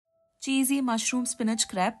Cheesy mushroom spinach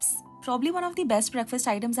crepes. Probably one of the best breakfast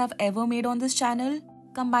items I've ever made on this channel.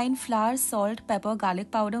 Combine flour, salt, pepper, garlic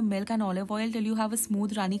powder, milk and olive oil till you have a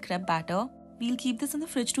smooth runny crepe batter. We'll keep this in the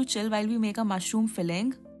fridge to chill while we make a mushroom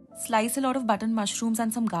filling. Slice a lot of button mushrooms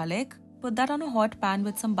and some garlic. Put that on a hot pan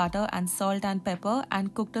with some butter and salt and pepper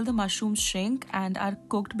and cook till the mushrooms shrink and are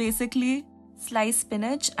cooked basically. Slice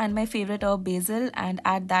spinach and my favorite herb basil and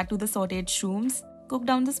add that to the sauteed shrooms. Cook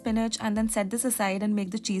down the spinach and then set this aside and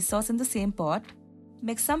make the cheese sauce in the same pot.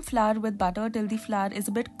 Mix some flour with butter till the flour is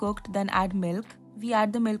a bit cooked, then add milk. We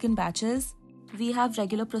add the milk in batches. We have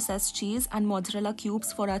regular processed cheese and mozzarella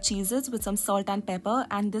cubes for our cheeses with some salt and pepper,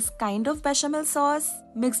 and this kind of bechamel sauce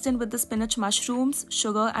mixed in with the spinach mushrooms,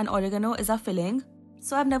 sugar and oregano is our filling.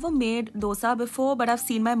 So I've never made dosa before, but I've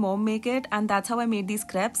seen my mom make it and that's how I made these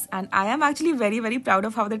crepes, and I am actually very proud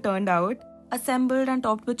of how they turned out. Assembled and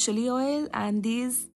topped with chili oil, and these